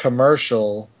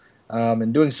commercial.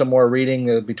 And doing some more reading,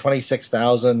 it'll be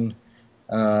 26,000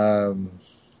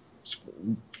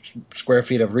 square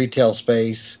feet of retail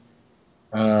space.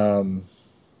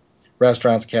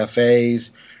 Restaurants,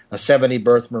 cafes, a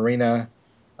 70-berth marina,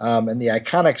 and the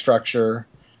iconic structure,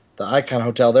 the Icon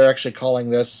Hotel. They're actually calling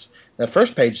this. That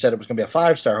first page said it was going to be a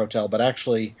 5-star hotel, but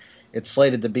actually, it's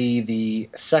slated to be the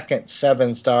second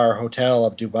 7-star hotel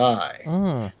of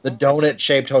Dubai. The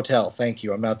donut-shaped hotel. Thank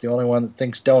you. I'm not the only one that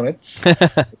thinks donuts.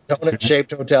 The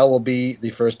donut-shaped hotel will be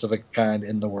the first of a kind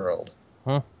in the world.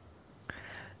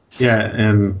 Yeah,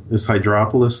 and is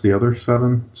Hydropolis the other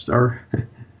 7-star?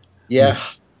 Yeah.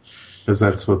 Because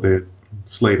that's what they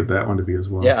slated that one to be as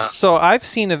well. Yeah. So I've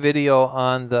seen a video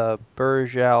on the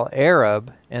Burj Al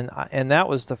Arab, and that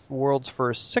was the world's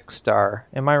first 6-star.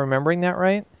 Am I remembering that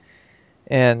right?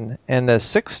 And the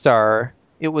 6-star,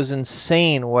 it was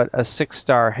insane what a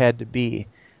 6-star had to be.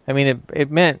 I mean, it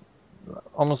meant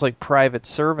almost like private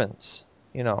servants,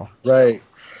 Right.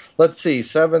 Let's see,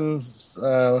 star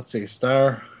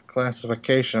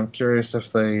classification. I'm curious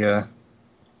if they,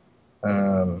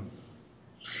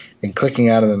 in clicking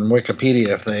at it in Wikipedia,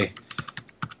 if they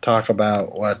talk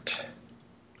about what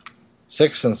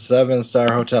 6 and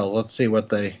 7-star hotels. Let's see what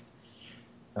they.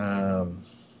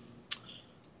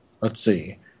 Let's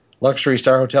see, luxury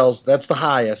star hotels. That's the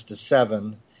highest, is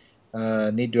 7.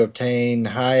 Need to obtain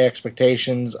high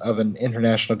expectations of an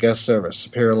international guest service.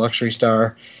 Superior luxury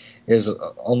star is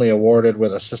only awarded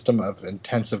with a system of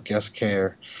intensive guest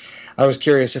care. I was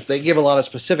curious if they give a lot of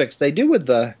specifics. They do with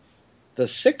the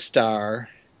 6-star.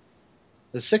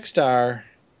 The 6-star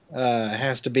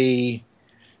has to be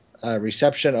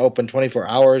reception open 24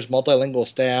 hours, multilingual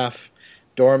staff,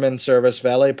 doorman service,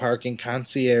 valet parking,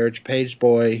 concierge, page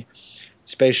boy,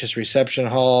 spacious reception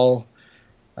hall,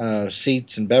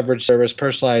 seats and beverage service,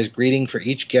 personalized greeting for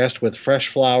each guest with fresh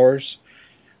flowers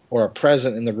or a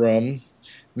present in the room,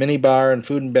 mini bar and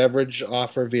food and beverage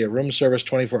offer via room service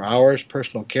 24 hours,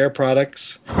 personal care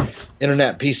products,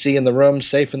 internet PC in the room,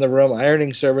 safe in the room,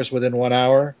 ironing service within 1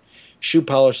 hour, shoe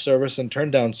polish service, and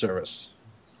turn down service.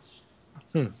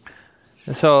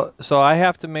 So I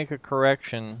have to make a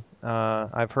correction.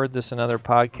 I've heard this in other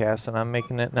podcasts, and I'm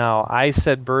making it now. I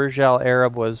said Burj Al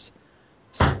Arab was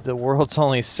the world's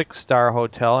only 6-star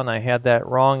hotel, and I had that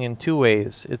wrong in 2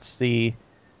 ways. It's a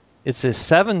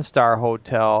 7-star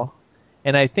hotel,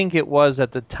 and I think it was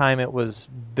at the time it was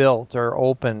built or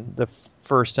opened, the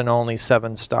first and only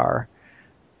 7-star.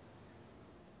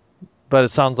 But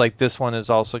it sounds like this one is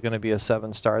also going to be a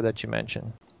 7-star that you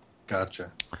mentioned.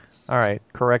 Gotcha. All right,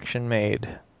 correction made.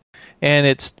 And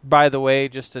it's, by the way,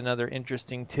 just another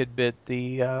interesting tidbit,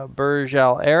 the Burj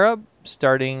Al Arab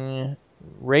starting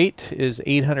rate is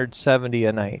 $870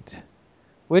 a night.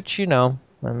 Which, I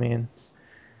mean,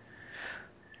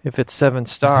 if it's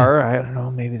 7-star, I don't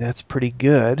know, maybe that's pretty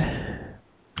good.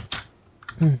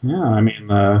 Yeah, I mean,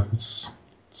 it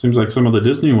seems like some of the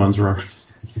Disney ones were.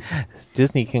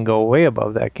 Disney can go way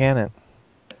above that, can it?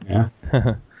 Yeah.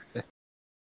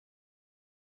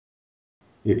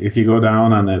 If you go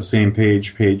down on that same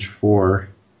page 4,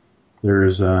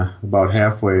 there's about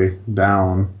halfway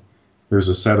down, there's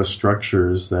a set of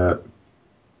structures that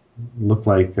look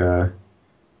like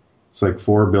It's like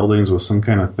 4 buildings with some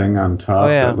kind of thing on top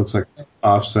that looks like it's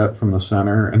offset from the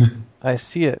center. And I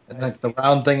see it. Like the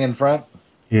round thing in front.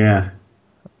 yeah.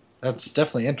 That's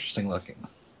definitely interesting looking.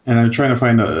 And I'm trying to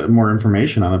find more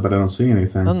information on it, but I don't see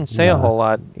anything. Doesn't say a whole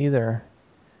lot either.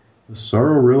 The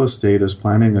Sorrow Real Estate is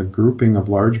planning a grouping of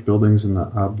large buildings in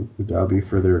the Abu Dhabi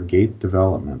for their gate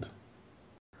development.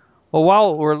 Well,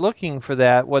 while we're looking for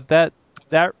that, what that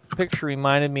picture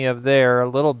reminded me of there a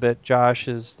little bit, Josh,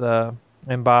 is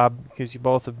and Bob, because you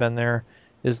both have been there,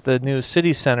 is the new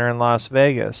City Center in Las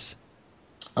Vegas.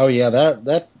 Oh yeah,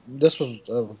 this was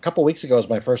a couple weeks ago was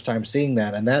my first time seeing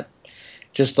that, and that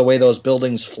just the way those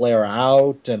buildings flare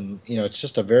out, and it's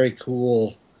just a very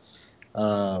cool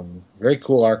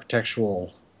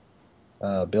architectural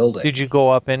building. Did you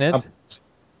go up in it?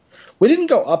 We didn't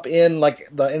go up in like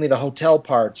any of the hotel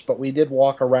parts, but we did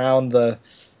walk around the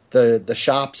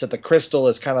shops. At the Crystal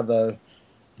is kind of the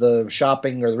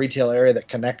shopping or the retail area that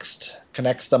connects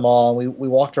them all. We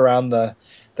walked around the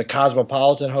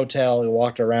Cosmopolitan Hotel. We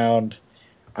walked around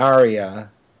Aria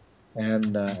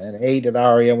and ate at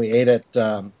Aria. And we ate at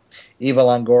Eva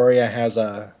Longoria has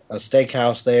a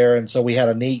steakhouse there, and so we had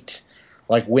a neat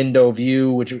like window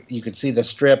view, which you could see the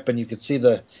Strip and you could see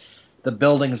the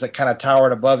buildings that kind of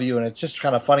towered above you, and it's just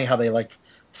kind of funny how they like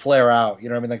flare out. You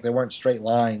know what I mean? Like they weren't straight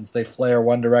lines; they flare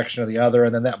one direction or the other,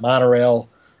 and then that monorail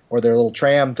or their little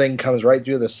tram thing comes right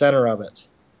through the center of it.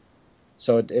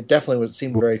 So it definitely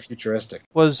seem very futuristic.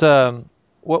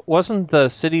 Wasn't the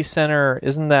City Center?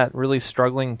 Isn't that really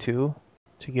struggling too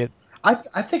to get? I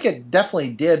think it definitely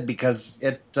did because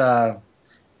it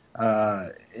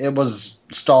was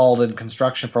stalled in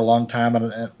construction for a long time,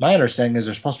 and my understanding is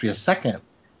there's supposed to be a second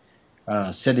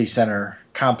City Center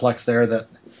complex there that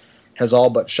has all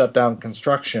but shut down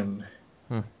construction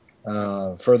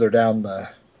further down the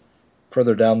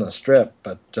Strip.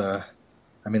 But I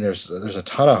mean, there's a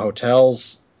ton of hotel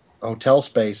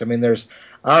space. I mean, there's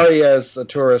Aria's a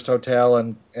tourist hotel,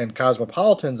 and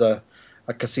Cosmopolitan's a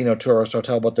casino tourist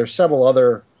hotel, but there's several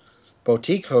other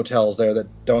boutique hotels there that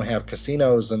don't have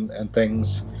casinos and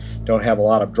things, don't have a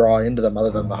lot of draw into them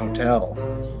other than the hotel.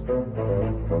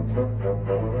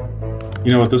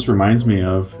 You know what this reminds me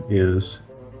of is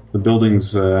the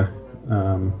buildings that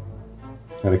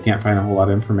I can't find a whole lot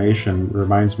of information.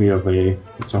 Reminds me of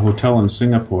it's a hotel in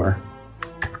Singapore.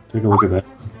 Take a look at that.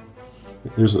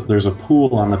 There's a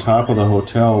pool on the top of the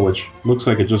hotel which looks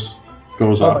like it just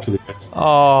goes off to the edge.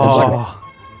 Oh. It's like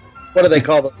what do they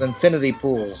call those? Infinity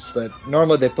pools. That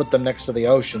normally they put them next to the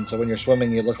ocean, so when you're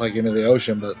swimming you look like you're in the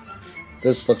ocean, but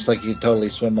this looks like you totally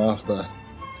swim off the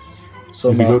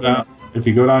If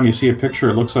you go down, you see a picture.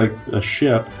 It looks like a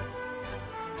ship.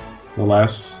 The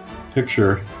last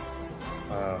picture.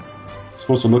 It's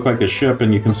supposed to look like a ship,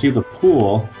 and you can see the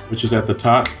pool, which is at the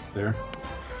top there.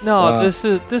 No, is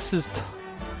this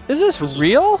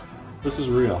real? This is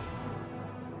real.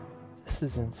 This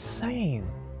is insane.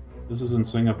 This is in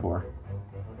Singapore.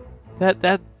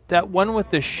 That one with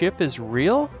the ship is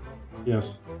real?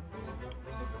 Yes.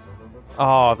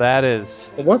 Oh, that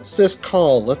is. What's this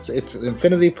called? It's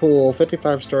Infinity Pool,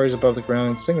 55 stories above the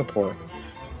ground in Singapore.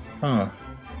 Huh.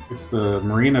 It's the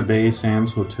Marina Bay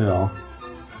Sands Hotel.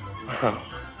 Wow.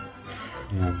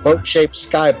 And, Boat-shaped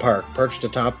sky park perched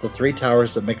atop the 3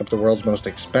 towers that make up the world's most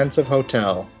expensive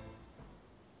hotel.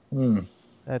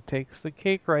 That takes the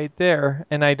cake right there.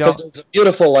 And I don't. There's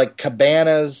beautiful like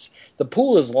cabanas. The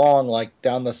pool is long, like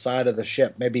down the side of the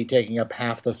ship, maybe taking up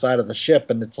half the side of the ship,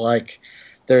 and it's like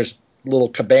there's little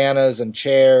cabanas and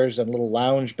chairs and little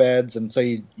lounge beds, and so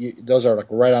you those are like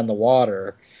right on the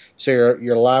water. So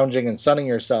you're lounging and sunning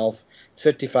yourself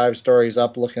 55 stories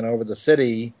up, looking over the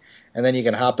city, and then you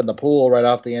can hop in the pool right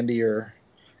off the end of your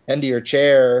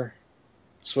chair,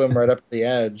 swim right up to the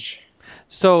edge.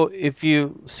 So if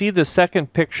you see the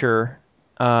second picture,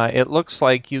 it looks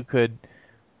like you could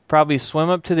probably swim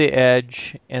up to the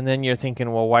edge, and then you're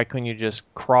thinking, well, why couldn't you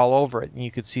just crawl over it? And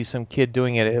you could see some kid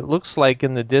doing it. It looks like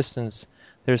in the distance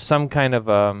there's some kind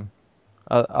of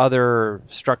other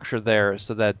structure there,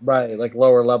 so that right, like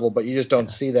lower level, but you just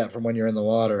don't see that from when you're in the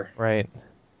water. Right.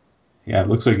 Yeah, it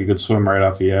looks like you could swim right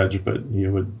off the edge, but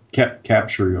you would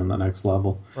capture you on the next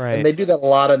level. Right. And they do that a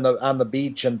lot on the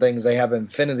beach and things. They have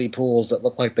infinity pools that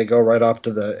look like they go right off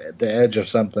to the edge of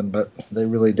something, but they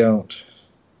really don't.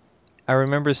 I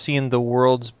remember seeing the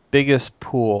world's biggest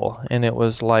pool, and it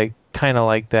was like kind of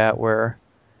like that, where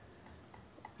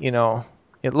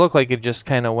it looked like it just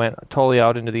kind of went totally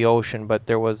out into the ocean, but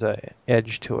there was a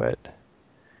edge to it.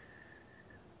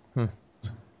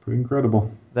 It's pretty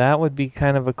incredible. That would be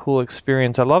kind of a cool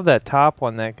experience. I love that top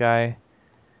one, that guy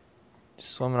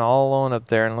swimming all alone up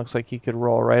there, and looks like he could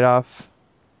roll right off.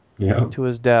 Yeah. to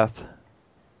his death.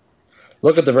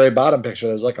 Look at the very bottom picture.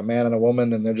 There's like a man and a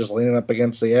woman, and they're just leaning up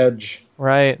against the edge.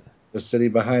 Right. The city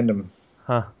behind them.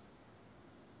 Huh.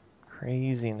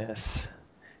 Craziness.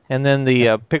 And then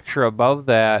the picture above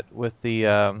that with the,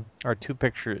 or two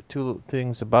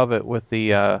things above it with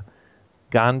the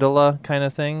gondola kind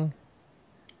of thing.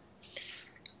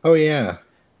 Oh, yeah.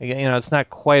 You know, it's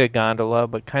not quite a gondola,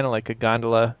 but kind of like a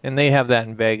gondola. And they have that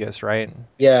in Vegas, right?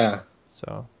 Yeah.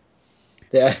 So.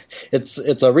 Yeah, it's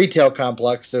a retail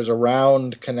complex. There's a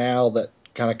round canal that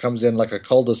kind of comes in like a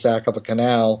cul-de-sac of a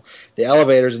canal. The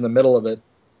elevator's in the middle of it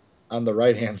on the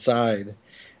right-hand side,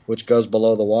 which goes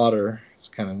below the water. It's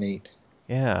kind of neat.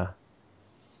 Yeah.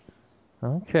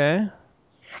 Okay.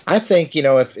 I think, you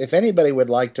know, if anybody would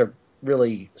like to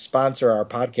really sponsor our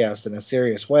podcast in a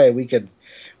serious way, we could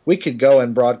go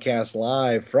and broadcast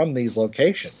live from these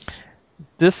locations.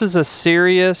 This is a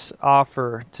serious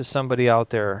offer to somebody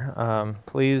out there.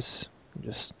 Please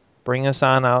just bring us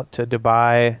on out to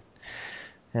Dubai,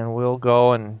 and we'll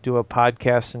go and do a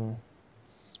podcast, and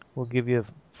we'll give you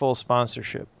full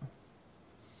sponsorship.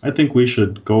 I think we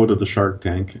should go to the Shark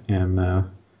Tank and,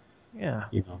 Yeah.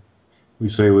 you know, we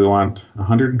say we want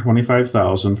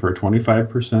 $125,000 for a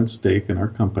 25% stake in our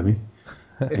company,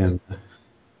 and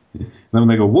then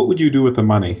they go, "What would you do with the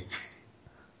money?"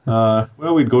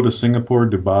 Well, we'd go to Singapore,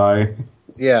 Dubai.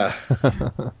 Yeah.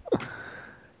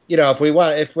 You know,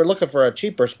 if we're looking for a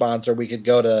cheaper sponsor, we could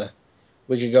go to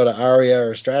Aria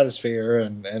or Stratosphere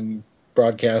and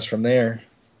broadcast from there.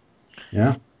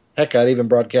 Yeah. Heck, I'd even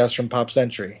broadcast from Pop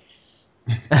Century.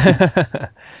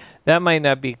 That might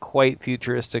not be quite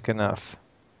futuristic enough.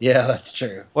 Yeah, that's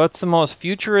true. What's the most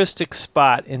futuristic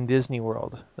spot in Disney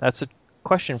World? That's a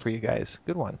question for you guys.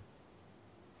 Good one.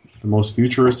 The most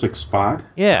futuristic spot?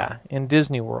 Yeah, in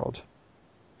Disney World.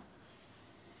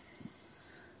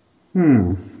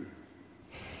 I'm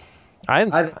I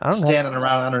don't standing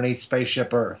around underneath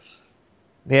Spaceship Earth.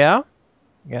 Yeah?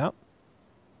 Yeah.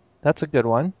 That's a good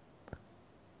one.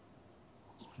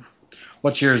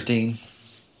 What's yours, Dean?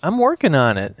 I'm working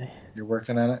on it. You're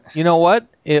working on it? You know what?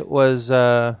 It was,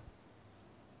 it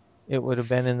would have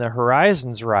been in the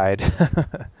Horizons ride.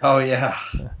 Oh, yeah.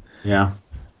 Yeah.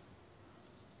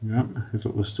 Yep, if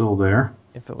it was still there.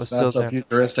 If it was It's not still so there.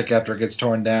 futuristic after it gets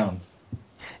torn down.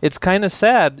 It's kind of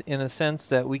sad in a sense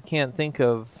that we can't think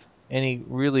of any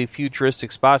really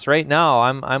futuristic spots. Right now,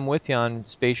 I'm with you on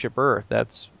Spaceship Earth.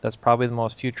 That's probably the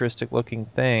most futuristic looking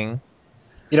thing.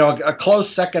 You know, a close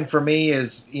second for me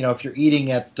is, you know, if you're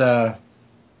eating at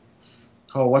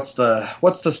what's the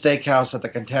steakhouse at the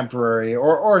Contemporary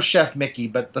or Chef Mickey,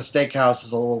 but the steakhouse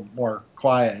is a little more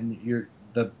quiet, and you're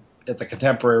at the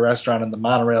Contemporary restaurant and the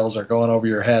monorails are going over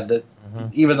your head. That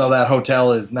even though that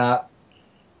hotel is not,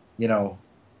 you know,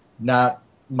 not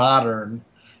modern,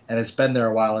 and it's been there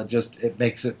a while, it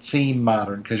makes it seem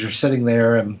modern because you're sitting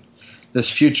there and this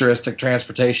futuristic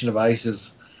transportation device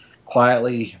is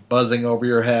quietly buzzing over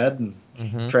your head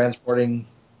and transporting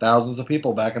thousands of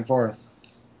people back and forth.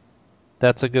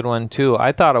 That's a good one too.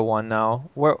 I thought of one now.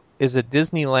 Where is it,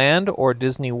 Disneyland or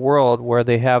Disney World, where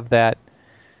they have that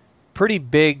pretty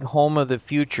big Home of the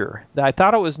Future? I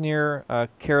thought it was near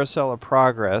Carousel of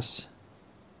Progress,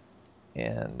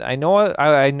 and I know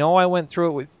I went through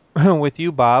it with with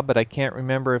you, Bob, but I can't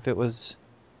remember if it was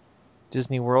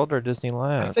Disney World or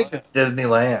Disneyland. I think it's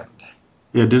Disneyland.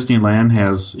 Yeah, Disneyland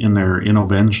has in their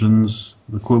Innovations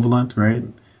equivalent, right?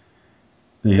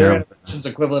 Their Innovations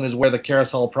equivalent is where the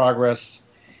Carousel of Progress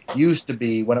used to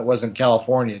be when it was in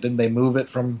California. Didn't they move it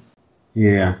from?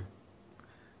 Yeah.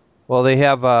 Well, they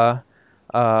have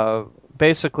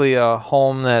basically a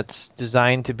home that's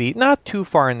designed to be not too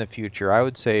far in the future. I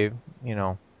would say, you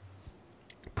know,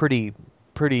 pretty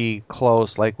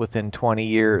close, like within 20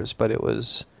 years. But it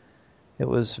was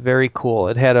very cool.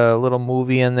 It had a little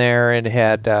movie in there. It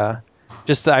had I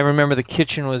remember the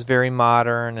kitchen was very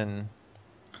modern and.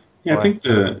 Yeah, I think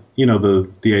the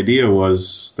idea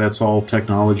was that's all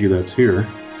technology that's here.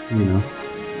 You know,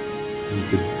 you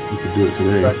could do it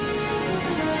today. Right.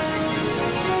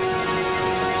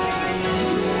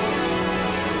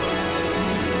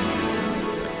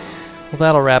 Well,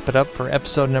 that'll wrap it up for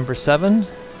episode number 7.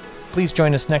 Please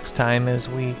join us next time as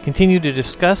we continue to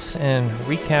discuss and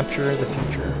recapture the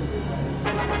future.